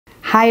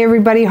Hi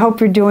everybody, hope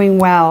you're doing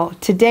well.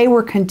 Today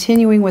we're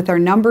continuing with our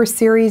number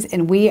series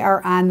and we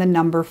are on the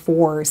number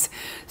 4s.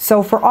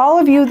 So for all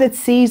of you that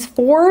sees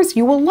 4s,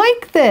 you will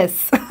like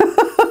this.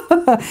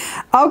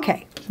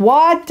 Okay,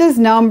 what does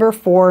number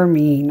 4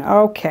 mean?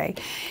 Okay,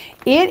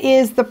 it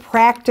is the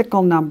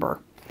practical number.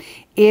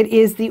 It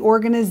is the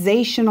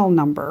organizational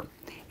number.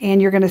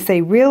 And you're going to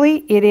say,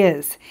 really? It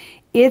is.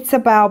 It's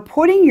about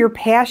putting your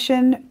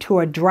passion to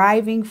a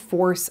driving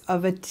force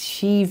of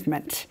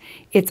achievement.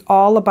 It's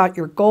all about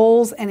your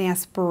goals and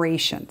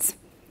aspirations.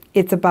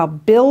 It's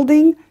about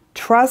building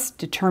trust,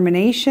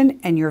 determination,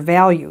 and your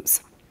values.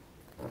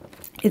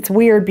 It's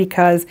weird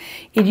because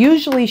it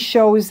usually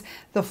shows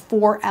the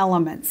 4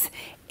 elements: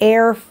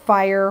 air,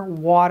 fire,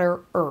 water,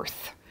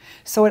 earth.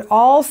 So it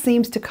all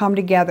seems to come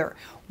together.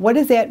 What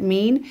does that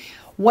mean?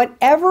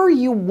 Whatever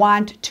you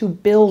want to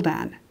build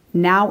on,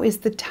 now is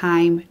the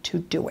time to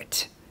do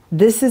it.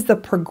 This is the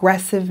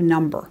progressive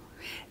number.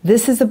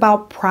 This is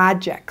about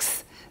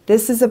projects.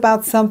 This is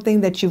about something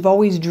that you've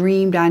always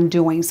dreamed on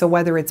doing. So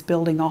whether it's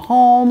building a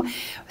home,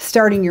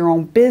 starting your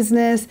own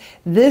business,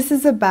 this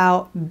is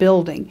about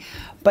building.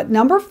 But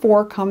number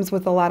 4 comes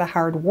with a lot of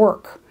hard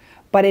work,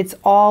 but it's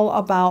all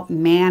about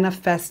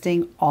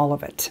manifesting all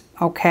of it,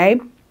 okay?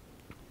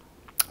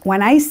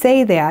 When I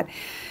say that,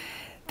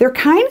 they're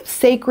kind of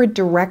sacred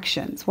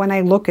directions when I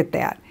look at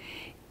that,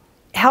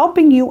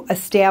 helping you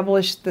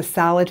establish the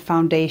solid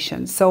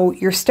foundation. So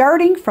you're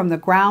starting from the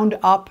ground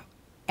up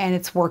and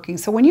it's working.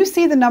 So when you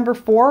see the number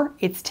 4,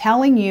 it's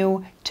telling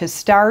you to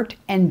start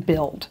and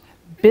build.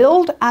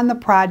 Build on the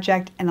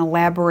project and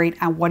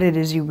elaborate on what it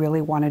is you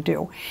really want to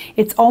do.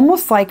 It's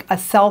almost like a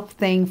self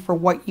thing for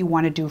what you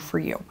want to do for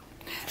you.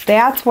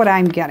 That's what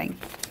I'm getting.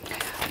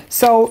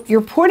 So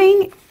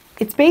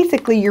it's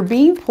basically you're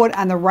being put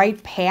on the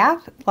right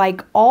path,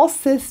 like all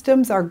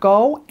systems are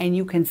go and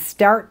you can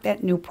start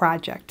that new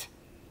project.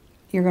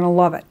 You're going to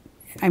love it.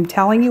 I'm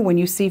telling you, when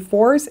you see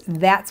 4s,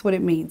 that's what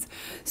it means.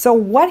 So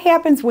what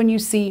happens when you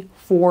see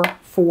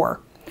 4-4?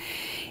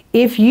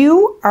 If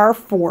you are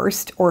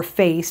forced or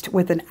faced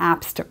with an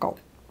obstacle,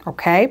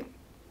 okay,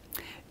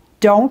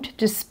 don't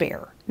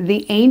despair.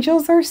 The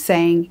angels are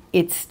saying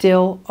it's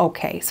still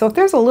okay. So if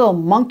there's a little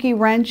monkey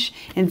wrench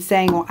in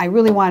saying, well, I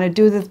really want to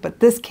do this, but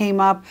this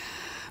came up,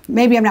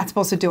 maybe I'm not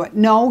supposed to do it.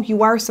 No,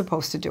 you are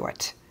supposed to do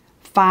it.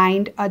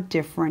 Find a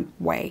different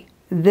way.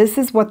 This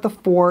is what the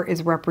 4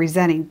 is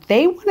representing.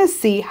 They want to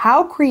see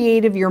how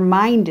creative your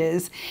mind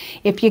is.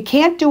 If you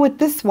can't do it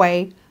this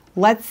way,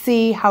 let's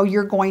see how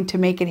you're going to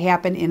make it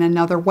happen in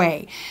another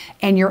way.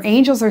 And your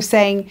angels are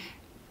saying,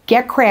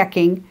 get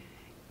cracking.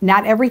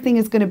 Not everything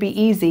is going to be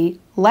easy.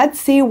 Let's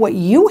see what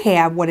you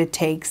have, what it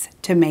takes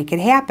to make it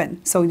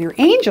happen. So your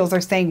angels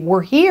are saying,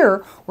 we're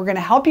here. We're going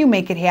to help you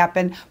make it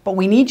happen, but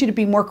we need you to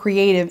be more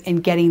creative in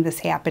getting this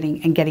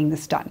happening and getting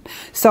this done.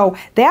 So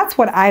that's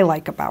what I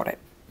like about it.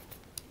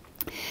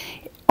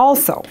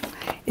 Also,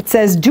 it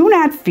says, do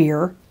not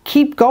fear,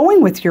 keep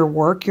going with your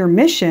work, your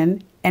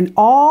mission, and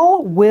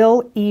all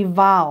will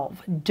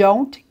evolve.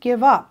 Don't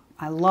give up.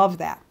 I love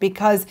that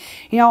because,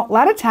 you know, a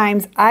lot of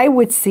times I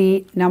would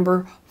see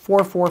number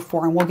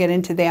 444, and we'll get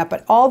into that,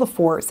 but all the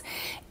 4s.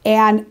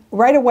 And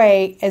right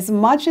away, as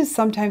much as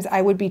sometimes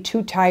I would be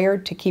too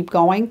tired to keep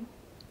going,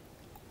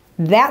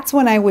 that's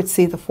when I would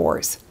see the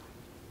 4s.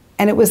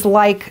 And it was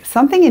like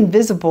something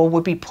invisible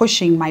would be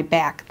pushing my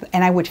back,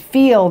 and I would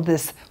feel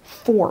this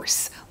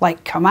force,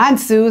 like, come on,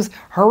 Suze,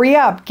 hurry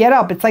up, get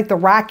up. It's like the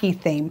Rocky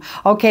theme,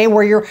 okay,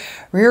 where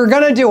you're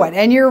gonna do it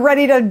and you're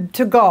ready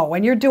to go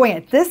and you're doing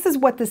it. This is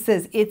what this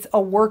is. It's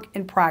a work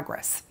in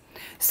progress.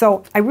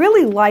 So I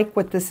really like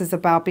what this is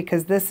about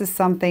because this is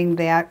something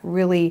that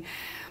really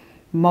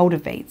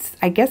motivates.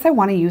 I guess I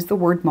want to use the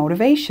word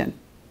motivation.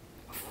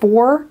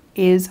 4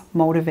 is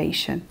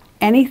motivation.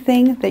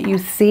 Anything that you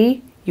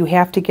see, you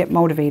have to get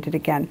motivated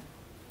again.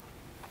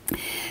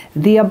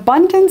 The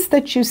abundance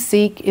that you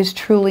seek is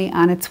truly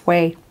on its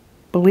way.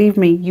 Believe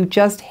me, you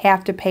just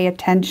have to pay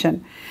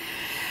attention.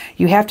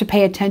 You have to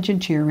pay attention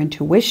to your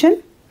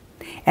intuition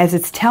as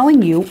it's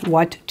telling you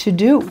what to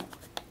do.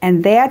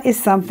 And that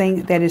is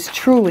something that is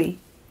truly,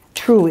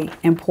 truly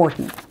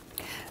important.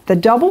 The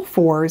double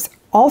 4s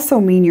also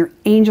mean your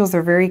angels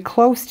are very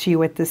close to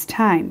you at this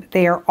time.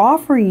 They are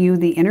offering you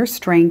the inner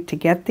strength to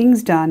get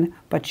things done,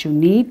 but you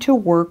need to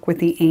work with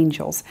the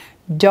angels.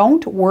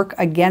 Don't work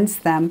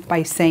against them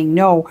by saying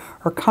no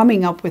or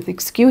coming up with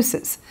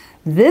excuses.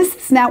 This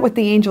is not what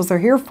the angels are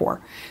here for.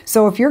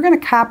 So if you're going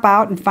to cop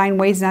out and find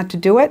ways not to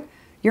do it,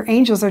 your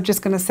angels are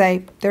just going to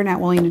say, they're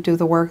not willing to do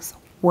the work, so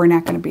we're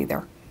not going to be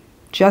there.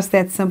 Just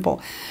that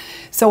simple.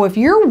 So if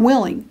you're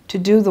willing to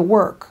do the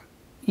work,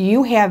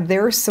 you have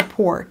their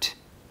support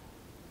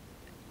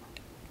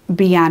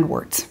beyond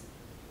words.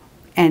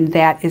 And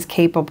that is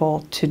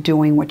capable to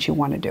doing what you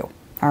want to do.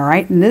 All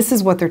right? And this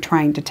is what they're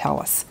trying to tell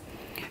us.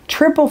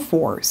 Triple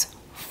 4s,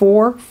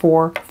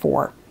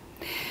 444,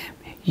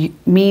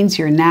 means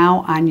you're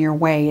now on your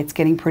way. It's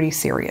getting pretty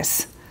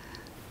serious.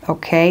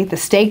 Okay? The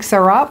stakes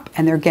are up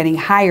and they're getting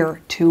higher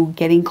to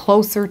getting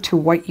closer to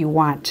what you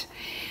want.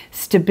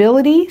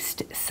 Stability,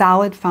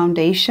 solid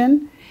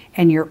foundation,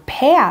 And your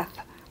path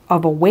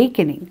of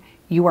awakening,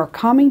 you are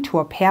coming to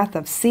a path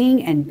of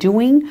seeing and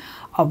doing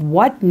of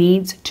what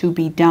needs to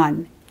be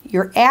done.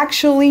 You're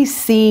actually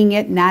seeing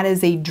it not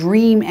as a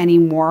dream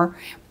anymore,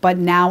 but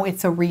now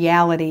it's a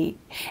reality.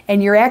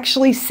 And you're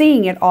actually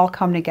seeing it all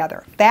come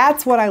together.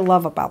 That's what I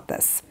love about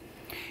this.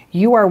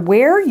 You are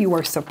where you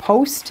are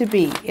supposed to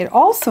be. It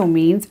also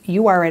means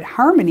you are at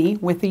harmony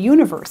with the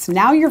universe.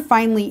 Now you're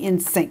finally in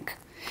sync.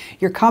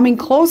 You're coming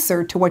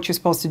closer to what you're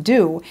supposed to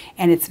do,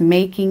 and it's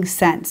making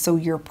sense. So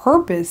your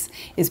purpose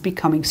is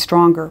becoming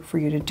stronger for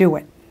you to do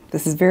it.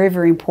 This is very,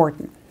 very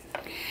important.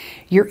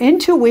 Your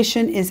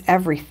intuition is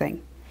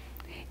everything.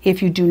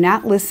 If you do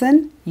not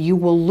listen, you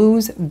will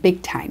lose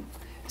big time.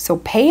 So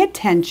pay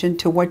attention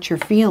to what you're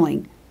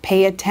feeling.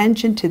 Pay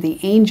attention to the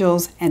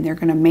angels, and they're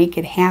going to make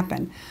it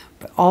happen.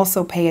 But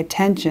also pay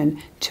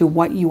attention to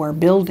what you are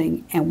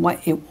building and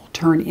what it will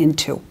turn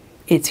into.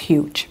 It's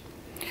huge.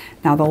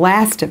 Now the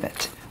last of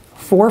it,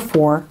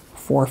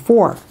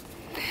 4444.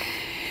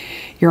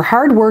 Your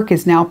hard work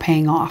is now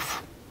paying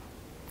off.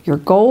 Your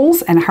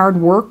goals and hard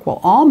work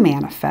will all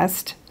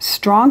manifest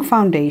strong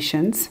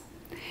foundations,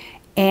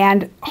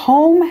 and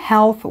home,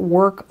 health,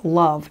 work,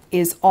 love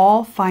is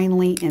all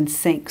finally in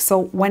sync.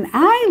 So when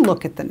I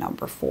look at the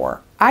number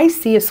 4, I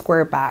see a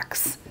square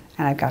box,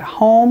 and I've got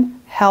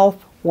home,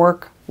 health,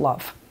 work,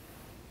 love.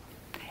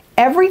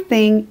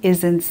 Everything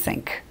is in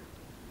sync.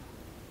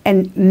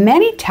 And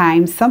many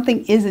times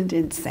something isn't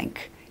in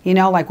sync. You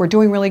know, like we're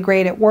doing really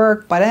great at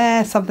work,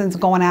 but something's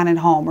going on at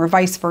home, or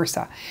vice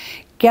versa.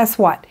 Guess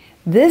what?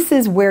 This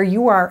is where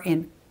you are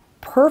in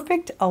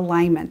perfect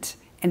alignment,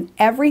 and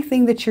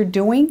everything that you're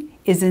doing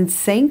is in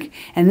sync.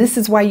 And this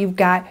is why you've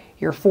got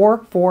your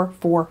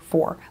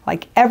 4444.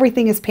 Like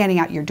everything is panning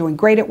out. You're doing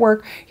great at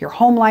work. Your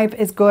home life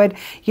is good.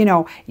 You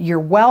know, your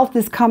wealth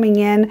is coming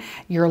in.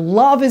 Your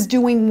love is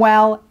doing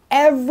well.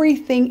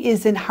 Everything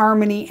is in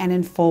harmony and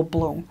in full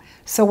bloom.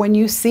 So when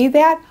you see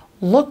that,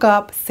 look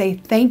up, say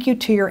thank you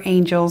to your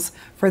angels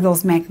for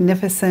those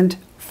magnificent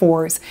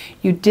 4s.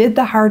 You did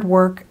the hard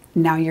work.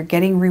 Now you're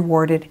getting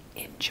rewarded.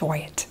 Enjoy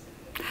it.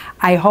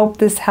 I hope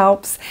this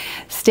helps.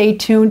 Stay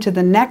tuned to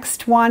the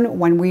next one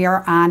when we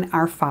are on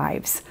our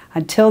 5s.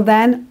 Until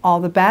then, all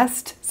the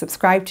best.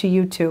 Subscribe to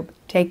YouTube.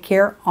 Take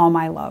care. All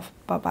my love.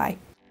 Bye-bye.